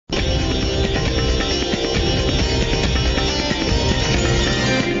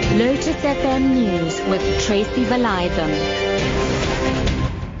FM News with Tracy Valaydham.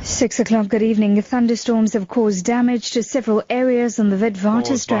 6 o'clock, good evening. Thunderstorms have caused damage to several areas on the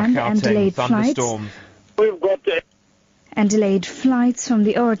Witwatersrand and delayed flights. We've got delayed flights from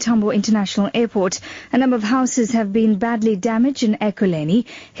the Ora Tambo International Airport. A number of houses have been badly damaged in Ekurhuleni.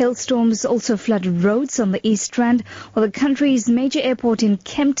 Hailstorms also flooded roads on the East Rand, while the country's major airport in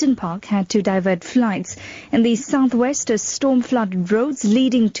Kempton Park had to divert flights. In the southwest, a storm flooded roads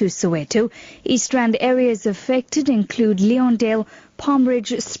leading to Soweto. East Rand areas affected include Leondale,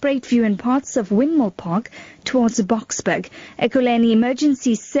 Palmridge, Spruitview and parts of Windmill Park towards Boksburg. Ekurhuleni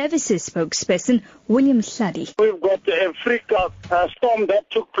Emergency Services spokesperson William Hladi. We've got a freak out storm that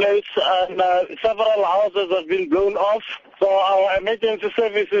took place and several houses have been blown off. So our emergency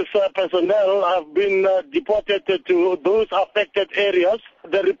services personnel have been deported to those affected areas.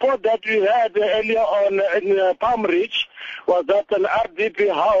 The report that we had earlier on in Palmridge was that an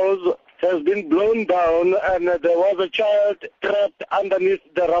RDP house has been blown down and there was a child trapped underneath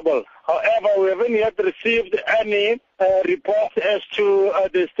the rubble. However, we haven't yet received any report as to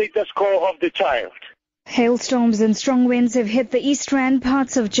the status quo of the child. Hailstorms and strong winds have hit the East Rand,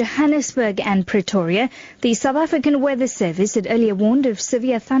 parts of Johannesburg and Pretoria. The South African Weather Service had earlier warned of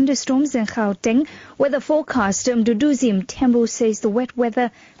severe thunderstorms in Gauteng. Weather forecaster Mduduzi Mthembu says the wet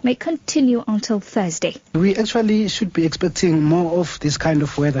weather may continue until Thursday. We actually should be expecting more of this kind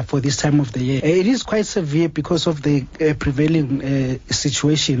of weather for this time of the year. It is quite severe because of the prevailing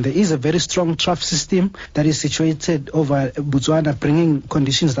situation. There is a very strong trough system that is situated over Botswana, bringing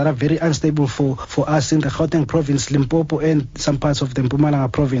conditions that are very unstable for us in the Gauteng province, Limpopo and some parts of the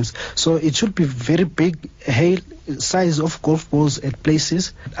Mpumalanga province. So it should be very big hail, size of golf balls at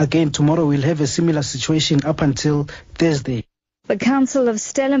places. Again, tomorrow we'll have a similar situation up until Thursday. The Council of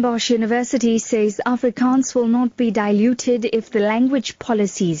Stellenbosch University says Afrikaans will not be diluted if the language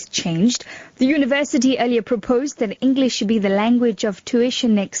policy is changed. The university earlier proposed that English should be the language of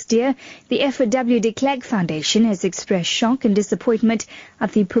tuition next year. The FW de Klerk Foundation has expressed shock and disappointment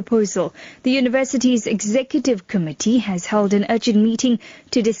at the proposal. The university's executive committee has held an urgent meeting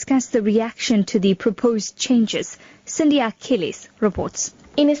to discuss the reaction to the proposed changes. Cindy Achilles reports.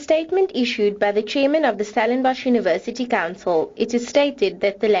 In a statement issued by the chairman of the Stellenbosch University Council, it is stated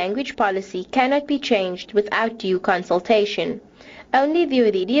that the language policy cannot be changed without due consultation. Only the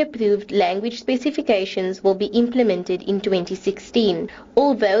already approved language specifications will be implemented in 2016.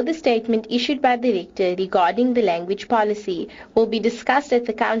 Although the statement issued by the rector regarding the language policy will be discussed at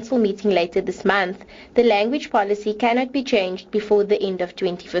the council meeting later this month, the language policy cannot be changed before the end of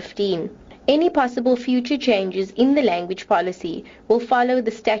 2015. Any possible future changes in the language policy will follow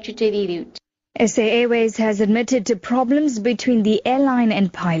the statutory route. SA Airways has admitted to problems between the airline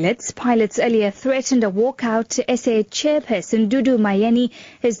and pilots. Pilots earlier threatened a walkout. SA chairperson Dudu Mayeni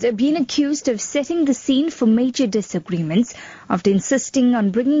has been accused of setting the scene for major disagreements after insisting on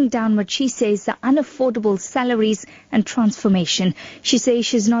bringing down what she says are unaffordable salaries and transformation. She says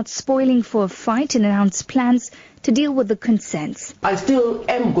she's not spoiling for a fight and announced plans to deal with the concerns. I still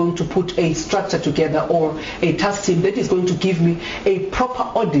am going to put a structure together or a task team that is going to give me a proper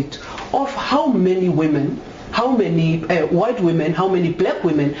audit of how many women, how many white women, how many black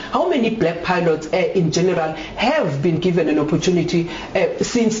women, how many black pilots in general have been given an opportunity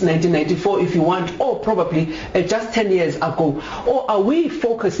since 1994 if you want, or probably just 10 years ago. Or are we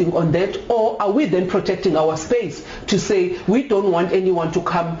focusing on that, or are we then protecting our space to say we don't want anyone to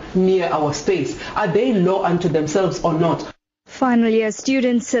come near our space? Are they law unto themselves or not? Final year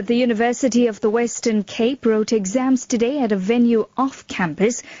students at the University of the Western Cape wrote exams today at a venue off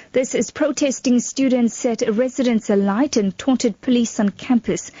campus. This is protesting students set residents alight and taunted police on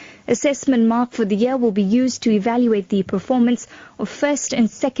campus. Assessment mark for the year will be used to evaluate the performance of first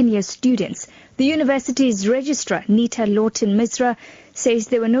and second year students. The university's registrar, Nita Lawton-Misra, says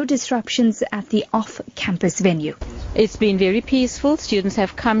there were no disruptions at the off-campus venue. It's been very peaceful. Students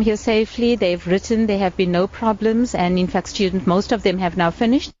have come here safely. They've written. There have been no problems. And in fact, most of them have now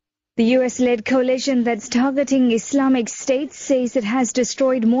finished. The US-led coalition that's targeting Islamic State says it has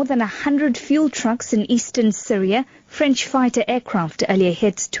destroyed more than 100 fuel trucks in eastern Syria. French fighter aircraft earlier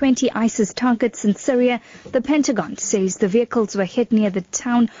hit 20 ISIS targets in Syria. The Pentagon says the vehicles were hit near the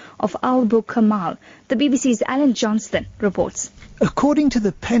town of Al-Bukamal. The BBC's Alan Johnston reports. According to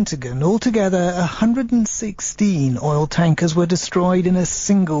the Pentagon, altogether 116 oil tankers were destroyed in a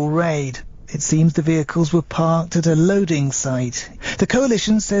single raid. It seems the vehicles were parked at a loading site. The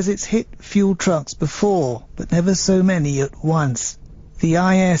coalition says it's hit fuel trucks before, but never so many at once. The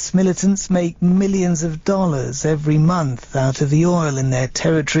IS militants make millions of dollars every month out of the oil in their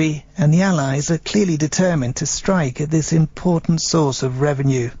territory, and the Allies are clearly determined to strike at this important source of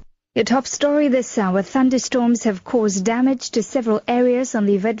revenue. Your top story this hour. Thunderstorms have caused damage to several areas on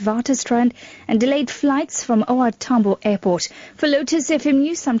the Witwatersrand and delayed flights from OR Tambo Airport. For Lotus FM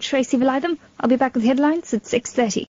News, I'm Tracy Valaydham. I'll be back with headlines at 6:30.